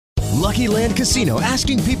Lucky Land Casino,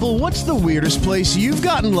 asking people, what's the weirdest place you've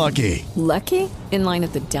gotten lucky? Lucky? In line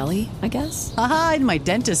at the deli, I guess? Aha, in my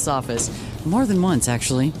dentist's office. More than once,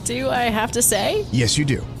 actually. Do I have to say? Yes, you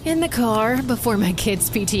do. In the car before my kids'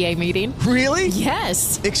 PTA meeting. Really?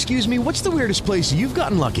 Yes. Excuse me, what's the weirdest place you've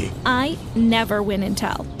gotten lucky? I never win and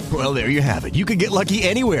tell. Well, there you have it. You can get lucky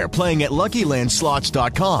anywhere, playing at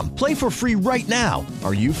LuckyLandSlots.com. Play for free right now.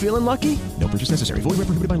 Are you feeling lucky? No purchase necessary. Void where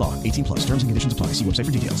prohibited by law. 18 plus. Terms and conditions apply. See website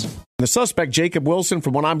for details. The suspect, Jacob Wilson,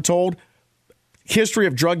 from what I'm told, history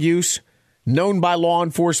of drug use, known by law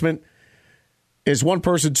enforcement, as one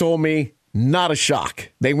person told me, not a shock.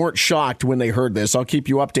 They weren't shocked when they heard this. I'll keep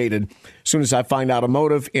you updated as soon as I find out a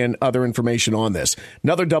motive and other information on this.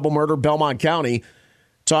 Another double murder, Belmont County.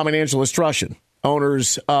 Tom and Angela Strushin,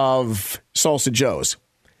 owners of Salsa Joe's.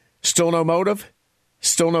 Still no motive,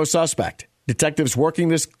 still no suspect. Detectives working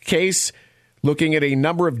this case, looking at a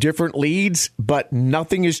number of different leads, but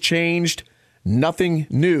nothing has changed, nothing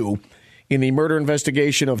new in the murder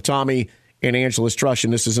investigation of Tommy and Angela Strushin.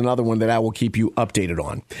 This is another one that I will keep you updated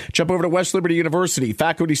on. Jump over to West Liberty University.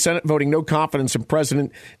 Faculty Senate voting no confidence in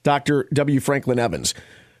President Dr. W. Franklin Evans.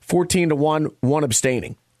 14-1, one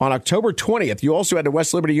abstaining. On October 20th, you also had the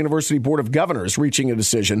West Liberty University Board of Governors reaching a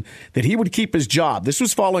decision that he would keep his job. This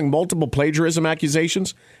was following multiple plagiarism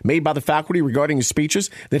accusations made by the faculty regarding his speeches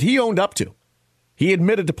that he owned up to. He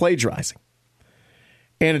admitted to plagiarizing.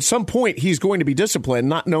 And at some point, he's going to be disciplined,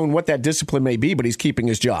 not knowing what that discipline may be, but he's keeping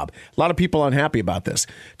his job. A lot of people unhappy about this.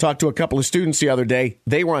 Talked to a couple of students the other day.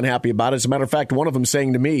 They were unhappy about it. As a matter of fact, one of them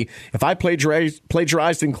saying to me, if I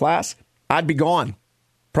plagiarized in class, I'd be gone,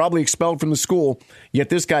 probably expelled from the school, yet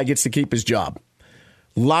this guy gets to keep his job.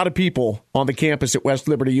 A lot of people on the campus at West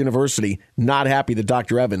Liberty University not happy that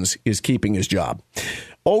Dr. Evans is keeping his job.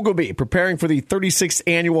 Ogilvy preparing for the 36th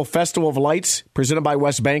Annual Festival of Lights presented by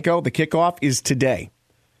West Banco. The kickoff is today.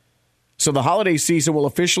 So the holiday season will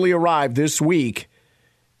officially arrive this week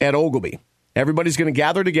at Ogilvy. Everybody's going to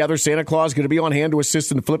gather together. Santa Claus is going to be on hand to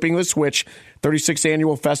assist in flipping the switch. 36th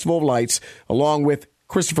Annual Festival of Lights, along with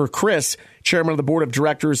Christopher Chris, chairman of the board of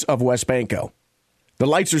directors of West Banco. The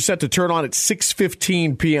lights are set to turn on at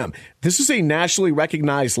 6:15 p.m. This is a nationally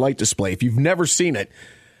recognized light display. If you've never seen it,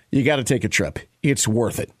 you got to take a trip. It's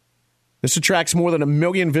worth it. This attracts more than 1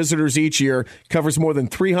 million visitors each year, covers more than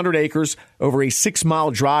 300 acres over a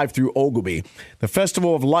 6-mile drive through Ogilvy. The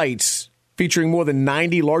Festival of Lights, featuring more than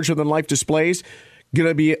 90 larger-than-life displays, going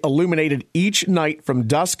to be illuminated each night from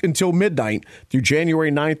dusk until midnight through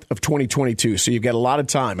January 9th of 2022. So you've got a lot of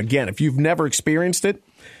time. Again, if you've never experienced it,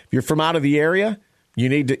 if you're from out of the area, you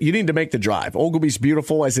need to make the drive. Ogilvy's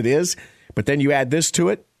beautiful as it is, but then you add this to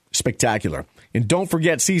it, spectacular. And don't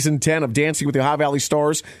forget Season 10 of Dancing with the Ohio Valley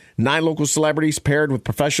Stars. 9 local celebrities paired with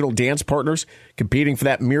professional dance partners competing for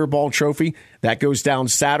that Mirror Ball trophy. That goes down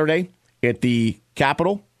Saturday at the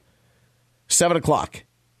Capitol, 7 o'clock.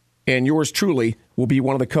 And yours truly will be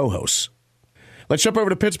one of the co-hosts. Let's jump over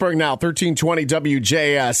to Pittsburgh now, 1320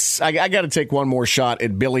 WJS. I got to take one more shot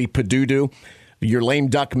at Billy Padudu, your lame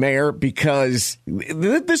duck mayor, because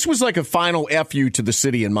this was like a final FU to the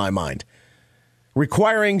city in my mind.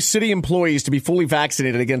 Requiring city employees to be fully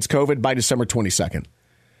vaccinated against COVID by December 22nd.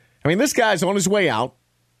 I mean, this guy's on his way out,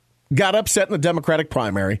 got upset in the Democratic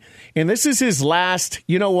primary, and this is his last,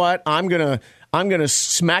 you know what, I'm gonna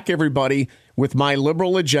smack everybody with my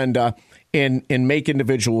liberal agenda and make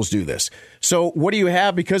individuals do this. So what do you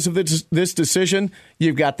have because of this decision?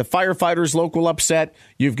 You've got the firefighters local upset,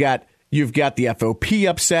 you've got the FOP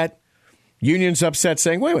upset. Unions upset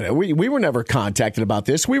saying, wait a minute, we were never contacted about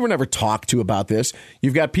this. We were never talked to about this.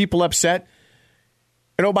 You've got people upset.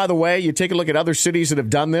 And oh, by the way, you take a look at other cities that have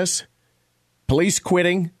done this. Police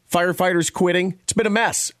quitting, firefighters quitting. It's been a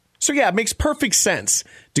mess. So yeah, it makes perfect sense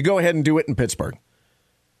to go ahead and do it in Pittsburgh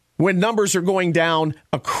when numbers are going down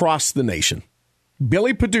across the nation.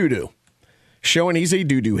 Billy Padudu showing he's a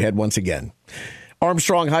doo-doo head once again.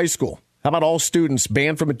 Armstrong High School. How about all students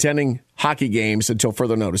banned from attending hockey games until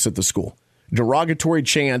further notice at the school? Derogatory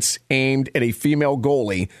chants aimed at a female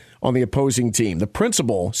goalie on the opposing team. The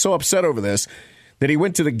principal so upset over this that he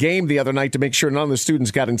went to the game the other night to make sure none of the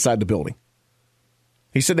students got inside the building.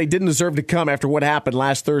 He said they didn't deserve to come after what happened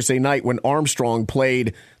last Thursday night when Armstrong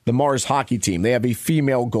played the Mars hockey team. They have a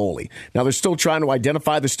female goalie. Now, they're still trying to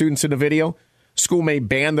identify the students in the video. School may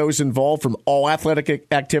ban those involved from all athletic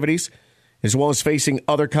activities, as well as facing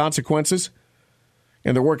other consequences.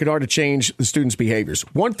 And they're working hard to change the students' behaviors.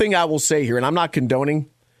 One thing I will say here, and I'm not condoning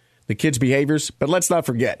the kids' behaviors, but let's not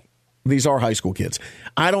forget, these are high school kids.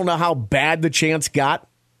 I don't know how bad the chants got,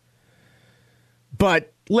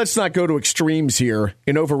 but let's not go to extremes here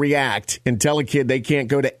and overreact and tell a kid they can't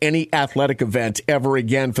go to any athletic event ever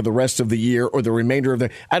again for the rest of the year or the remainder of the.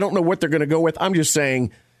 I don't know what they're going to go with. I'm just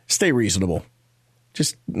saying, stay reasonable.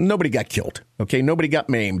 Just nobody got killed, okay? Nobody got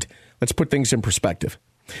maimed. Let's put things in perspective.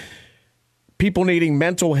 People needing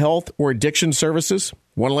mental health or addiction services,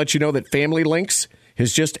 want to let you know that Family Links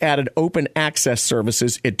has just added open access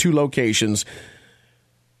services at 2 locations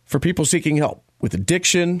for people seeking help with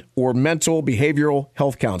addiction or mental behavioral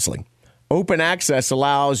health counseling. Open access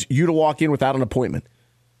allows you to walk in without an appointment.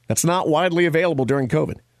 That's not widely available during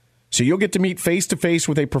COVID. So you'll get to meet face-to-face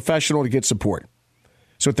with a professional to get support.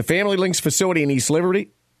 So at the Family Links facility in East Liberty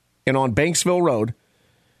and on Banksville Road,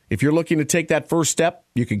 if you're looking to take that first step,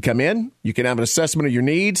 you can come in, you can have an assessment of your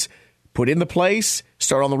needs, put in the place,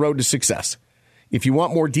 start on the road to success. If you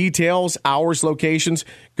want more details, hours, locations,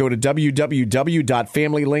 go to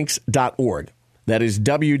www.familylinks.org. That is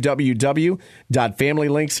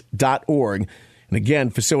www.familylinks.org. And again,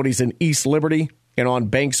 facilities in East Liberty and on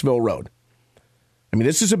Banksville Road. I mean,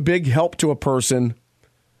 this is a big help to a person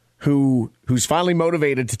who's finally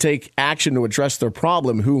motivated to take action to address their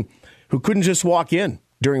problem, who couldn't just walk in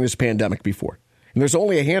during this pandemic before. And there's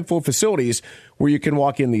only a handful of facilities where you can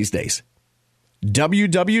walk in these days.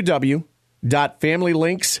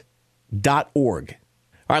 www.familylinks.org.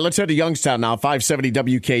 All right, let's head to Youngstown now,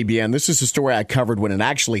 570 WKBN. This is a story I covered when it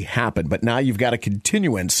actually happened, but now you've got a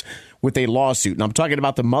continuance with a lawsuit. And I'm talking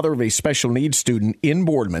about the mother of a special needs student in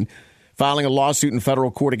Boardman filing a lawsuit in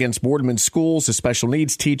federal court against Boardman Schools, a special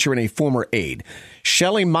needs teacher, and a former aide.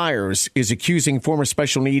 Shelly Myers is accusing former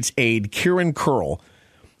special needs aide Kieran Curl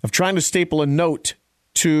of trying to staple a note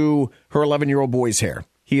to her 11-year-old boy's hair.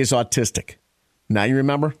 He is autistic. Now you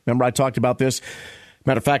remember I talked about this?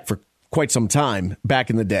 Matter of fact, for quite some time back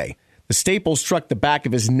in the day. The staple struck the back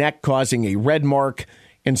of his neck, causing a red mark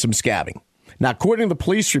and some scabbing. Now, according to the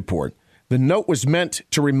police report, the note was meant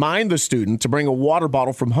to remind the student to bring a water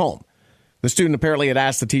bottle from home. The student apparently had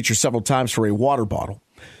asked the teacher several times for a water bottle.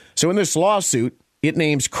 So in this lawsuit, it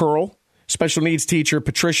names Curl, special needs teacher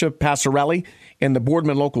Patricia Passarelli, and the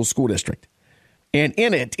Boardman Local School District. And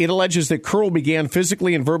in it, it alleges that Curl began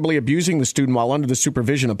physically and verbally abusing the student while under the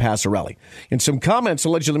supervision of Passarelli. And some comments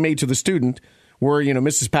allegedly made to the student were,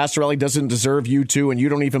 Mrs. Passarelli doesn't deserve you to, and you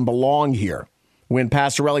don't even belong here, when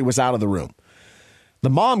Passarelli was out of the room. The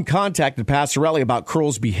mom contacted Passarelli about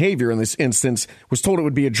Curl's behavior in this instance, was told it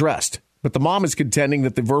would be addressed. But the mom is contending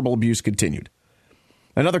that the verbal abuse continued.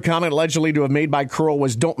 Another comment allegedly to have made by Curl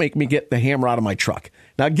was, "Don't make me get the hammer out of my truck."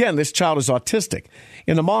 Now, again, this child is autistic.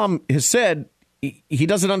 And the mom has said he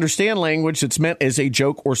doesn't understand language that's meant as a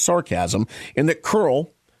joke or sarcasm, and that Curl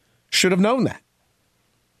should have known that.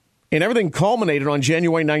 And everything culminated on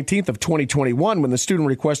January 19th of 2021 when the student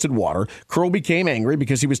requested water. Curl became angry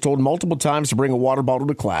because he was told multiple times to bring a water bottle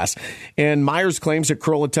to class. And Myers claims that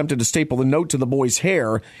Curl attempted to staple the note to the boy's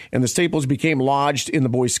hair, and the staples became lodged in the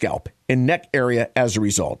boy's scalp and neck area as a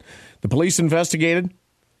result. The police investigated,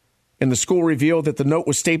 and the school revealed that the note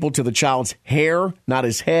was stapled to the child's hair, not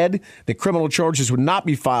his head. The criminal charges would not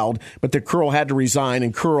be filed, but that Curl had to resign,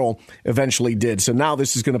 and Curl eventually did. So now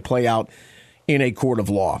this is going to play out in a court of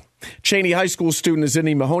law. Cheney High School student is in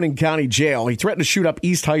the Mahoning County Jail. He threatened to shoot up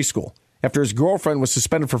East High School after his girlfriend was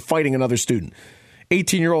suspended for fighting another student.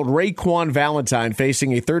 18-year-old Raekwon Valentine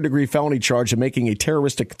facing a third-degree felony charge of making a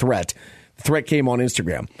terroristic threat. The threat came on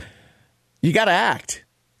Instagram. You got to act.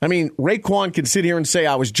 I mean, Raekwon can sit here and say,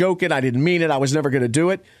 I was joking, I didn't mean it, I was never going to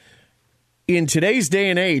do it. In today's day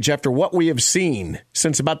and age, after what we have seen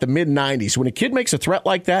since about the mid-'90s, when a kid makes a threat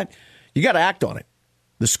like that, you got to act on it.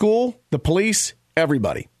 The school, the police,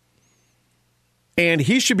 everybody. And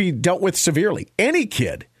he should be dealt with severely. Any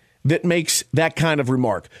kid that makes that kind of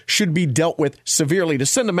remark should be dealt with severely to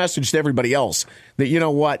send a message to everybody else that, you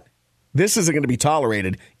know what, this isn't going to be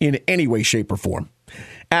tolerated in any way, shape, or form.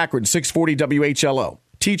 Akron, 640 WHLO.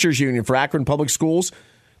 Teachers Union for Akron Public Schools.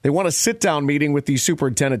 They want a sit-down meeting with the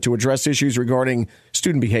superintendent to address issues regarding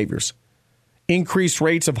student behaviors. Increased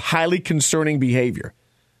rates of highly concerning behavior,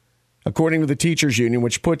 according to the Teachers Union,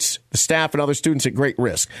 which puts the staff and other students at great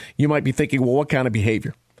risk. You might be thinking, well, what kind of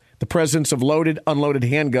behavior? The presence of loaded, unloaded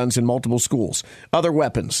handguns in multiple schools, other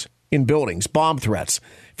weapons in buildings, bomb threats,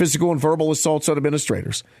 physical and verbal assaults on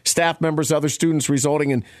administrators, staff members, other students,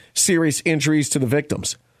 resulting in serious injuries to the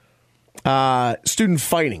victims, student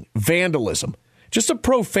fighting, vandalism, just a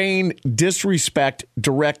profane disrespect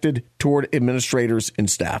directed toward administrators and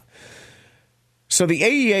staff. So the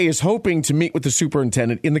AEA is hoping to meet with the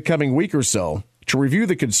superintendent in the coming week or so to review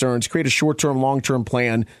the concerns, create a short-term, long-term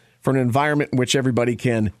plan for an environment in which everybody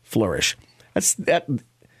can flourish. That's that. I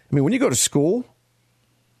mean, when you go to school,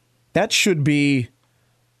 that should be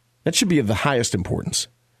That should be of the highest importance.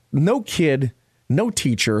 No kid, no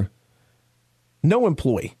teacher, no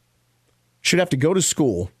employee should have to go to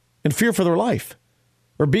school and fear for their life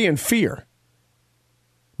or be in fear.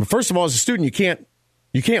 But first of all, as a student,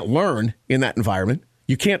 you can't learn in that environment.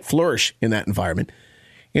 You can't flourish in that environment.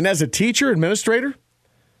 And as a teacher, administrator,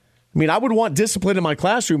 I mean, I would want discipline in my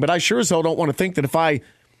classroom, but I sure as hell don't want to think that if I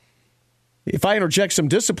interject some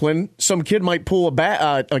discipline, some kid might pull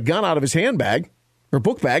a gun out of his handbag or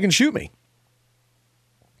book bag and shoot me.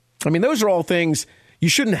 I mean, those are all things you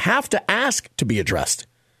shouldn't have to ask to be addressed.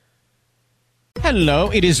 Hello,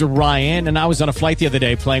 it is Ryan, and I was on a flight the other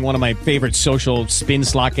day playing one of my favorite social spin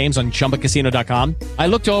slot games on ChumbaCasino.com. I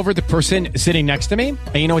looked over at the person sitting next to me,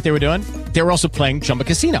 and you know what they were doing? They were also playing Chumba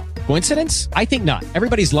Casino. Coincidence? I think not.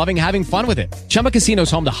 Everybody's loving having fun with it. Chumba Casino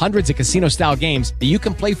is home to hundreds of casino-style games that you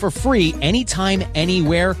can play for free anytime,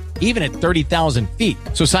 anywhere, even at 30,000 feet.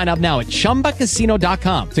 So sign up now at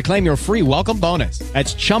ChumbaCasino.com to claim your free welcome bonus.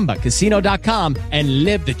 That's ChumbaCasino.com and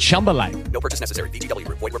live the Chumba life. No purchase necessary. VGW.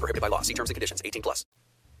 Void where prohibited by law. See terms and conditions. 18+.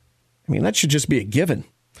 I mean, that should just be a given.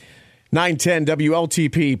 910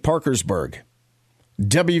 WLTP Parkersburg.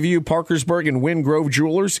 WVU Parkersburg and Wind Grove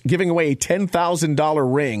Jewelers giving away a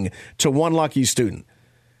 $10,000 ring to one lucky student.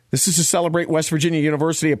 This is to celebrate West Virginia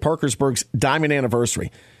University at Parkersburg's diamond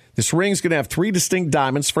anniversary. This ring is going to have 3 distinct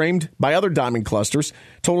diamonds framed by other diamond clusters.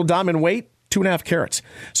 Total diamond weight, 2.5 carats.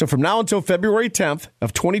 So from now until February 10th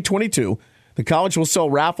of 2022, the college will sell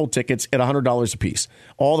raffle tickets at $100 apiece.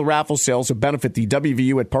 All the raffle sales will benefit the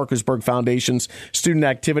WVU at Parkersburg Foundation's student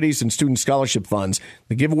activities and student scholarship funds.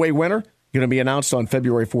 The giveaway winner going to be announced on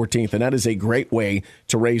February 14th, and that is a great way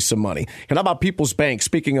to raise some money. And how about People's Bank,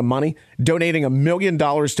 speaking of money, donating $1 million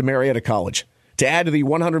to Marietta College to add to the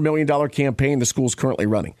 $100 million campaign the school's currently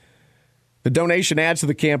running. The donation adds to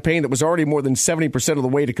the campaign that was already more than 70% of the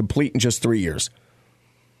way to complete in just 3 years.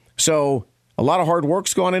 So a lot of hard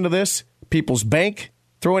work's gone into this. People's Bank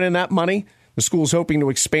throwing in that money. The school's hoping to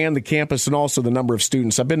expand the campus and also the number of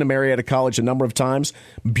students. I've been to Marietta College a number of times.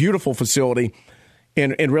 Beautiful facility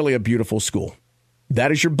and really a beautiful school.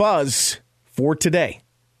 That is your buzz for today.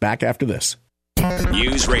 Back after this.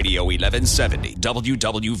 News Radio 1170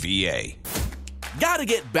 WWVA. Gotta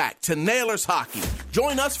get back to Nailers Hockey.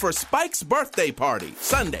 Join us for Spike's birthday party,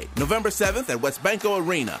 Sunday, November 7th at Westbanco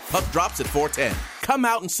Arena. Puck drops at 4:10. Come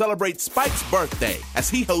out and celebrate Spike's birthday as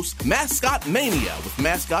he hosts Mascot Mania with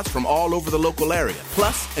mascots from all over the local area.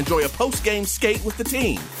 Plus, enjoy a post-game skate with the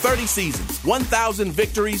team. 30 seasons, 1,000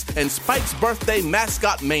 victories, and Spike's birthday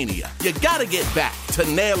Mascot Mania. You gotta get back to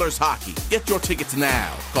Nailers Hockey. Get your tickets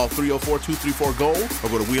now. Call 304-234-GOAL or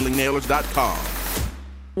go to WheelingNailers.com.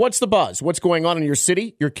 What's the buzz? What's going on in your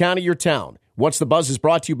city, your county, your town? What's the Buzz is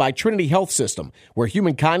brought to you by Trinity Health System, where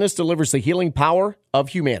human kindness delivers the healing power of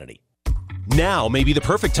humanity. Now may be the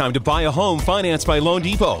perfect time to buy a home financed by Loan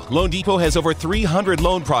Depot. Loan Depot has over 300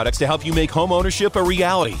 loan products to help you make home ownership a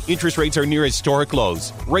reality. Interest rates are near historic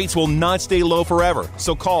lows. Rates will not stay low forever.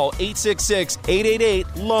 So call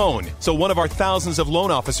 866-888-LOAN so one of our thousands of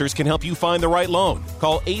loan officers can help you find the right loan.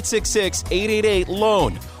 Call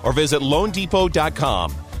 866-888-LOAN or visit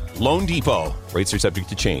loandepot.com. Loan Depot. Rates are subject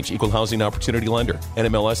to change. Equal housing opportunity lender.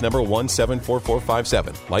 NMLS number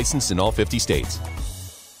 174457. Licensed in all 50 states.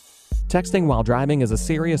 Texting while driving is a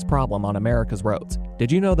serious problem on America's roads.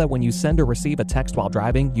 Did you know that when you send or receive a text while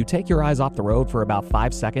driving, you take your eyes off the road for about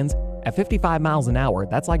 5 seconds? At 55 miles an hour,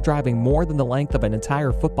 that's like driving more than the length of an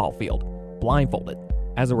entire football field, blindfolded.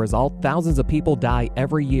 As a result, thousands of people die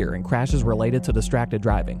every year in crashes related to distracted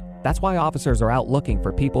driving. That's why officers are out looking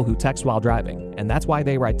for people who text while driving, and that's why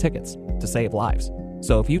they write tickets, to save lives.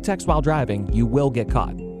 So if you text while driving, you will get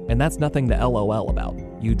caught. And that's nothing to LOL about.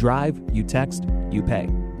 You drive, you text, you pay.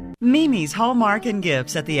 Mimi's Hallmark and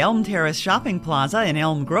Gifts at the Elm Terrace Shopping Plaza in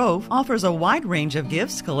Elm Grove offers a wide range of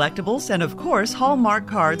gifts, collectibles, and of course, Hallmark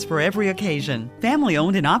cards for every occasion. Family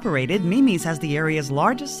owned and operated, Mimi's has the area's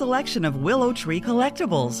largest selection of willow tree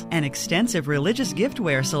collectibles, an extensive religious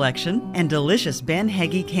giftware selection, and delicious Ben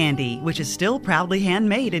Heggie candy, which is still proudly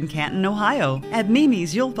handmade in Canton, Ohio. At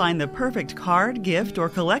Mimi's, you'll find the perfect card, gift,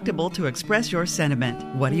 or collectible to express your sentiment.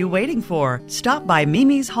 What are you waiting for? Stop by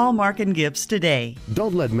Mimi's Hallmark and Gifts today.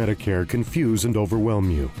 Don't let Medicare confuse and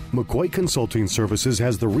overwhelm you. McCoy Consulting Services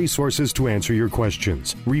has the resources to answer your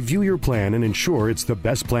questions, review your plan, and ensure it's the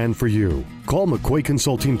best plan for you. Call McCoy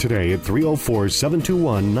Consulting today at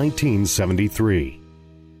 304-721-1973.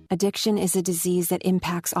 addiction is a disease that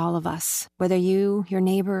impacts all of us. Whether you, your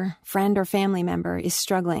neighbor, friend, or family member is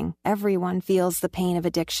struggling, everyone feels the pain of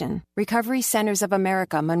addiction. Recovery Centers of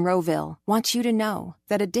America, Monroeville, wants you to know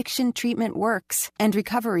that addiction treatment works and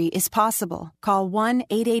recovery is possible. Call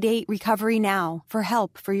 1-888-RECOVERY now for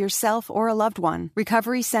help for yourself or a loved one.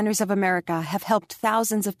 Recovery Centers of America have helped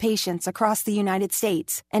thousands of patients across the United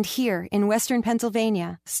States and here in Western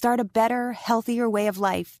Pennsylvania start a better, healthier way of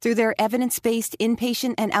life through their evidence-based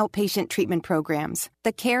inpatient and outpatient treatment programs.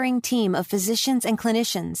 The caring team of physicians and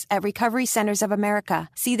clinicians at Recovery Centers of America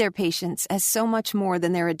see their patients as so much more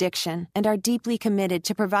than their addiction and are deeply committed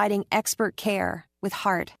to providing expert care with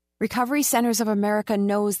heart. Recovery Centers of America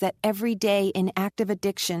knows that every day in active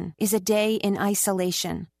addiction is a day in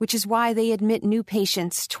isolation, which is why they admit new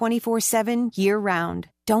patients 24/7 year-round.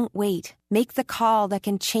 Don't wait. Make the call that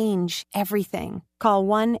can change everything. Call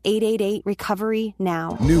 1-888-RECOVERY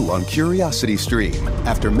now. New on Curiosity Stream.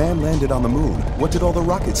 After man landed on the moon, what did all the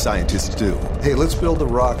rocket scientists do? Hey, let's build a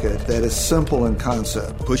rocket that is simple in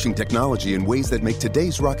concept. Pushing technology in ways that make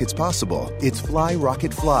today's rockets possible. It's Fly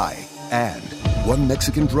Rocket Fly. And one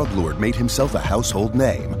Mexican drug lord made himself a household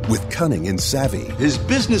name with cunning and savvy. His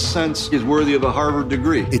business sense is worthy of a Harvard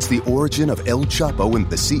degree. It's the origin of El Chapo and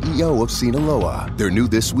the CEO of Sinaloa. They're new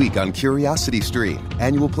this week on Curiosity Stream.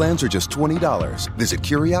 Annual plans are just $20. Visit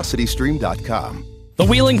curiositystream.com. The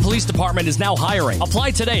Wheeling Police Department is now hiring. Apply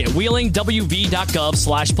today at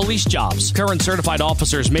wheelingwv.gov/policejobs. Current certified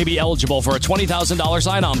officers may be eligible for a $20,000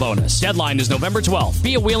 sign-on bonus. Deadline is November 12th.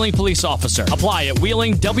 Be a Wheeling police officer. Apply at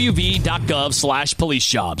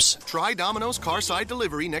wheelingwv.gov/policejobs. Try Domino's Carside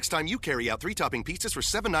Delivery next time you carry out 3-topping pizzas for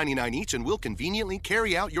 $7.99 each, and we'll conveniently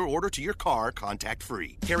carry out your order to your car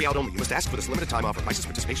contact-free. Carry out only. You must ask for this limited time offer. Prices,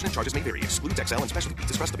 participation, and charges may vary. Excludes XL and specialty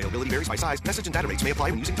pizzas. Crust availability varies by size. Message and data rates may apply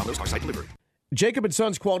when using Domino's Carside Delivery. Jacob &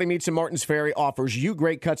 Sons Quality Meats in Martins Ferry offers you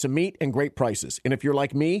great cuts of meat and great prices. And if you're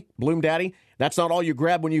like me, Bloomdaddy, that's not all you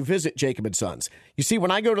grab when you visit Jacob & Sons. You see,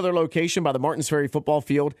 when I go to their location by the Martins Ferry football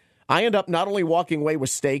field, I end up not only walking away with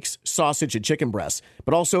steaks, sausage, and chicken breasts,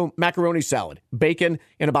 but also macaroni salad, bacon,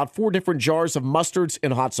 and about 4 different jars of mustards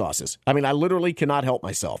and hot sauces. I mean, I literally cannot help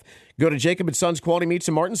myself. Go to Jacob & Sons Quality Meats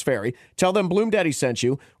in Martins Ferry, tell them Bloomdaddy sent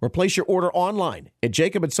you, or place your order online at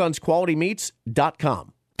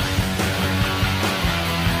jacobsonsqualitymeats.com.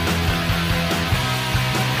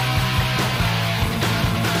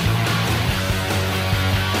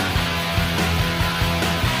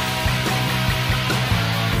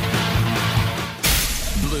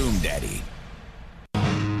 Bloomdaddy.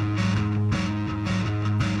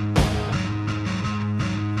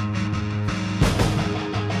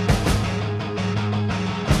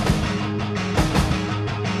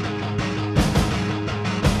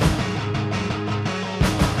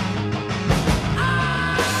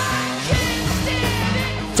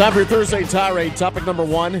 Time for your Thursday Tirade. Topic number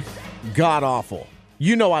 1, god-awful.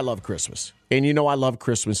 You know I love Christmas, and you know I love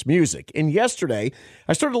Christmas music. And yesterday,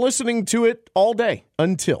 I started listening to it all day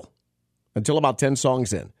until about 10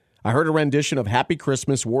 songs in. I heard a rendition of Happy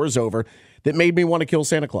Christmas, War is Over that made me want to kill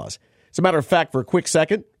Santa Claus. As a matter of fact, for a quick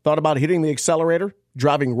second, thought about hitting the accelerator,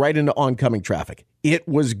 driving right into oncoming traffic. It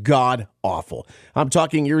was god-awful. I'm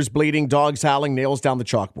talking ears bleeding, dogs howling, nails down the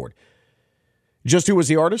chalkboard. Just who was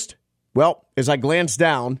the artist? Well, as I glanced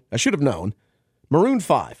down, I should have known. Maroon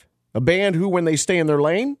 5, a band who, when they stay in their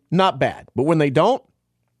lane, not bad. But when they don't,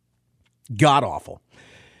 god-awful.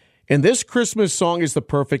 And this Christmas song is the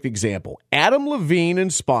perfect example. Adam Levine in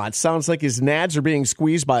spots sounds like his nads are being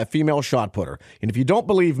squeezed by a female shot putter. And if you don't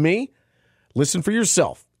believe me, listen for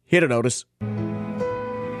yourself. Hit it, Otis.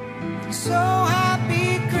 So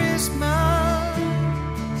happy Christmas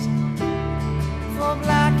for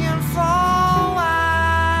black and for white,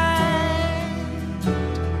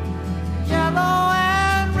 yellow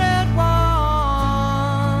and red ones,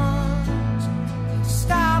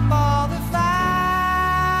 stop all the fight,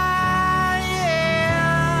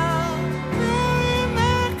 yeah. Merry,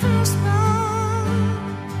 Merry Christmas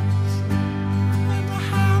and a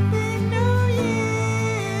Happy New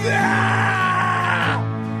Year.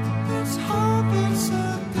 Let's hope it's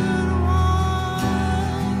a good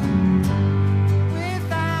one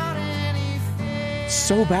without any fear.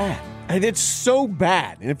 So bad. And it's so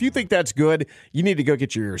bad. And if you think that's good, you need to go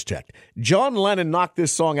get your ears checked. John Lennon knocked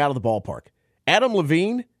this song out of the ballpark. Adam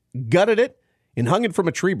Levine gutted it and hung it from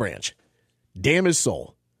a tree branch. Damn his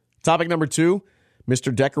soul. Topic number 2,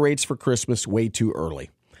 Mr. Decorates for Christmas way too early.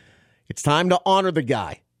 It's time to honor the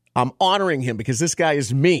guy. I'm honoring him because this guy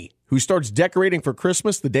is me, who starts decorating for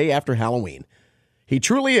Christmas the day after Halloween. He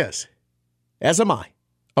truly is, as am I,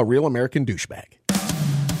 a real American douchebag.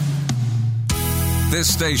 This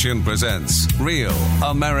station presents Real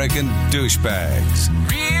American Douchebags.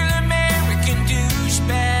 Real American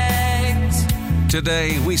douchebags.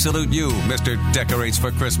 Today, we salute you, Mr. Decorates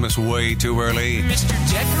for Christmas way too early. Mr.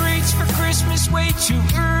 Decorates for Christmas way too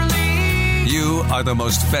early. You are the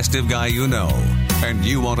most festive guy you know, and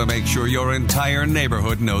you want to make sure your entire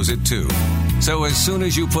neighborhood knows it too. So as soon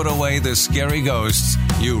as you put away the scary ghosts,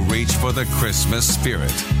 you reach for the Christmas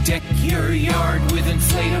spirit. Deck your yard with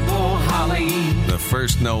inflatable holly. The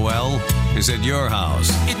first Noel is at your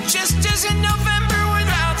house. It just isn't November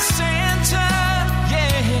without Santa,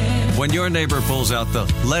 yeah. When your neighbor pulls out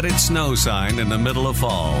the Let It Snow sign in the middle of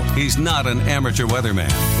fall, he's not an amateur weatherman.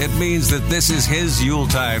 It means that this is his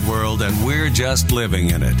Yuletide world and we're just living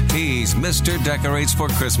in it. He's Mr. Decorates for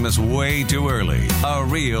Christmas way too early. A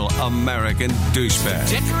real American douchebag.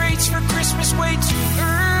 Decorates for Christmas way too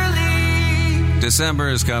early. December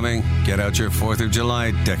is coming. Get out your 4th of July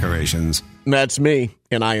decorations. That's me,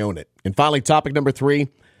 and I own it. And finally, topic number 3.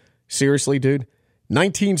 Seriously, dude,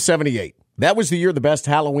 1978. That was the year the best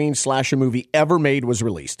Halloween slasher movie ever made was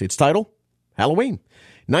released. Its title? Halloween.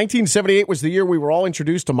 1978 was the year we were all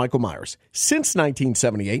introduced to Michael Myers. Since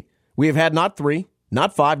 1978, we have had not 3,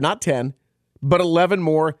 not 5, not 10, but 11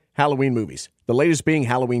 more Halloween movies. The latest being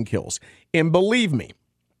Halloween Kills. And believe me,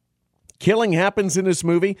 killing happens in this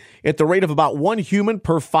movie at the rate of about 1 human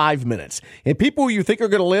per 5 minutes. And people who you think are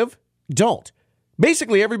going to live don't.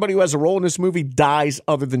 Basically, everybody who has a role in this movie dies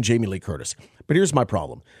other than Jamie Lee Curtis. But here's my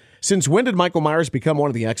problem. Since when did Michael Myers become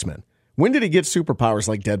one of the X-Men? When did he get superpowers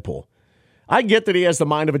like Deadpool? I get that he has the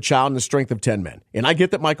mind of a child and the strength of 10 men. And I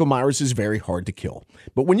get that Michael Myers is very hard to kill.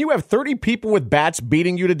 But when you have 30 people with bats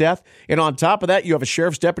beating you to death, and on top of that, you have a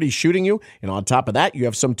sheriff's deputy shooting you, and on top of that, you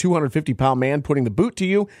have some 250-pound man putting the boot to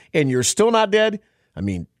you, and you're still not dead? I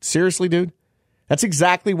mean, seriously, dude? That's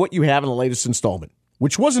exactly what you have in the latest installment,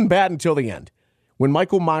 which wasn't bad until the end. When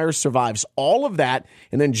Michael Myers survives all of that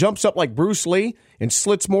and then jumps up like Bruce Lee and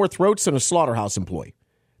slits more throats than a slaughterhouse employee.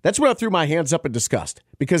 That's when I threw my hands up in disgust,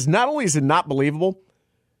 because not only is it not believable,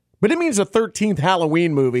 but it means the 13th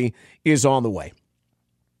Halloween movie is on the way.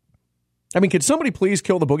 I mean, could somebody please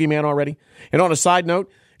kill the boogeyman already? And on a side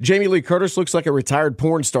note, Jamie Lee Curtis looks like a retired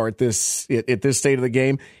porn star at this state of the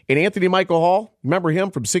game. And Anthony Michael Hall, remember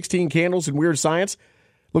him from 16 Candles and Weird Science?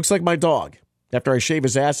 Looks like my dog after I shave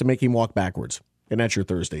his ass and make him walk backwards. And that's your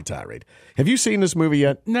Thursday tirade. Have you seen this movie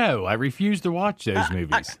yet? No, I refuse to watch those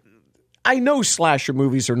movies. I know slasher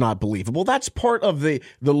movies are not believable. That's part of the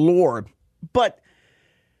lore. But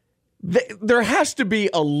there has to be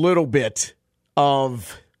a little bit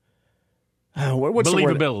of what's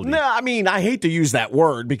believability. The word? No, I mean, I hate to use that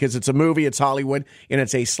word because it's a movie, it's Hollywood, and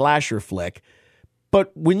it's a slasher flick.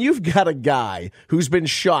 But when you've got a guy who's been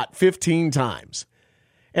shot 15 times,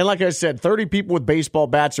 and like I said, 30 people with baseball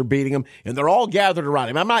bats are beating him, and they're all gathered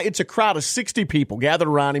around him. It's a crowd of 60 people gathered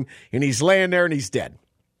around him, and he's laying there and he's dead.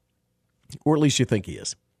 Or at least you think he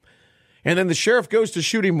is. And then the sheriff goes to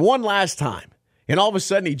shoot him one last time, and all of a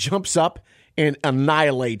sudden he jumps up and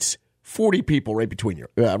annihilates 40 people right before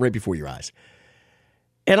your eyes.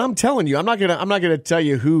 And I'm telling you, I'm not gonna tell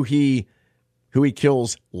you who he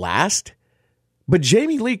kills last. But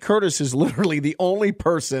Jamie Lee Curtis is literally the only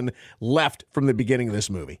person left from the beginning of this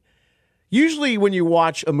movie. Usually when you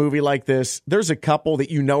watch a movie like this, there's a couple that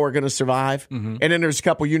you know are going to survive, and then there's a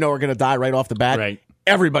couple you know are going to die right off the bat. Right.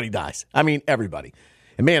 Everybody dies. I mean, everybody.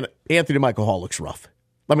 And man, Anthony Michael Hall looks rough.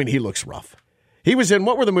 I mean, he looks rough. He was in,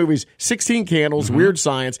 what were the movies? 16 Candles, Weird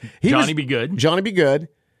Science. Johnny Be Good. Johnny Be Good.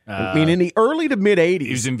 I mean, in the early to mid-'80s.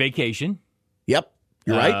 He was in Vacation. Yep.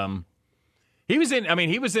 You're right. He was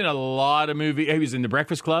in a lot of movies. He was in The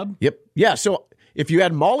Breakfast Club. Yep. Yeah, so if you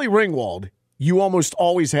had Molly Ringwald, you almost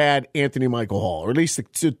always had Anthony Michael Hall, or at least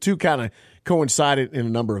the two kind of coincided in a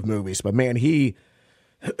number of movies. But man, he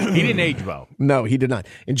didn't age well. No, he did not.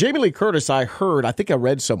 And Jamie Lee Curtis, I think I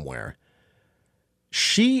read somewhere,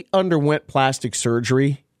 she underwent plastic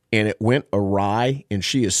surgery and it went awry, and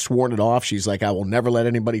she has sworn it off. She's like, I will never let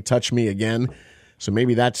anybody touch me again. So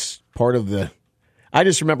maybe that's part of the... I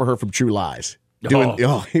just remember her from True Lies.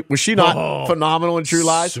 Was she not phenomenal in True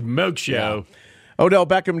Lies? Smoke show. Yeah. Odell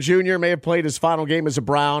Beckham Jr. may have played his final game as a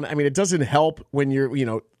Brown. I mean, it doesn't help when you're,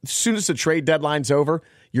 as soon as the trade deadline's over,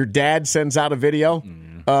 your dad sends out a video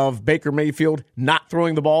of Baker Mayfield not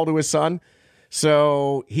throwing the ball to his son.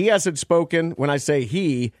 So he hasn't spoken. When I say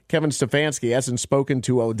he, Kevin Stefanski hasn't spoken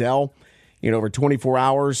to Odell in over 24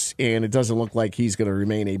 hours, and it doesn't look like he's going to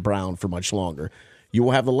remain a Brown for much longer. You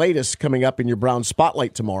will have the latest coming up in your Brown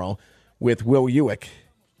Spotlight tomorrow with Will Ewick.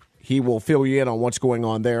 He will fill you in on what's going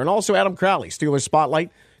on there. And also Adam Crowley, Steelers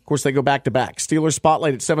Spotlight, Of course, they go back-to-back. Steelers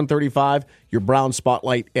Spotlight at 7:35, your Browns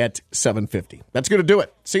Spotlight at 7:50. That's going to do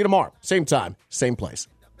it. See you tomorrow. Same time, same place.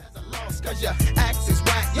 Cause your axe is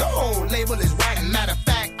whack, your whole label is whack. Matter of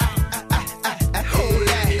fact, hold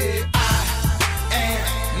that. I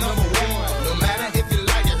am number one. No matter if you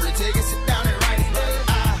like it, retake it, sit down and write it.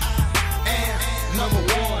 I am number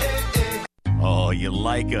one. Oh, you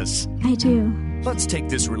like us. I do. Let's take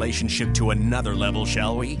this relationship to another level,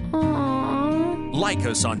 shall we? Aww. Like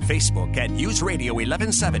us on Facebook at News Radio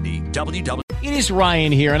 1170 WW. It is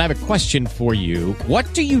Ryan here, and I have a question for you.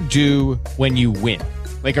 What do you do when you win?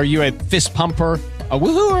 Like, are you a fist pumper, a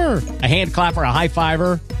woohooer, a hand clapper, a high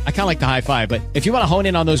fiver? I kind of like the high five, but if you want to hone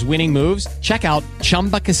in on those winning moves, check out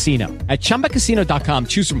Chumba Casino. At ChumbaCasino.com,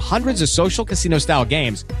 choose from hundreds of social casino-style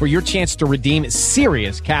games for your chance to redeem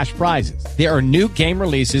serious cash prizes. There are new game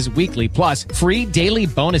releases weekly, plus free daily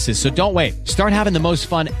bonuses. So don't wait. Start having the most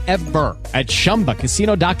fun ever at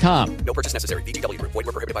ChumbaCasino.com. No purchase necessary. VGW Group. Void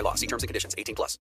where prohibited by law. See terms and conditions. 18+.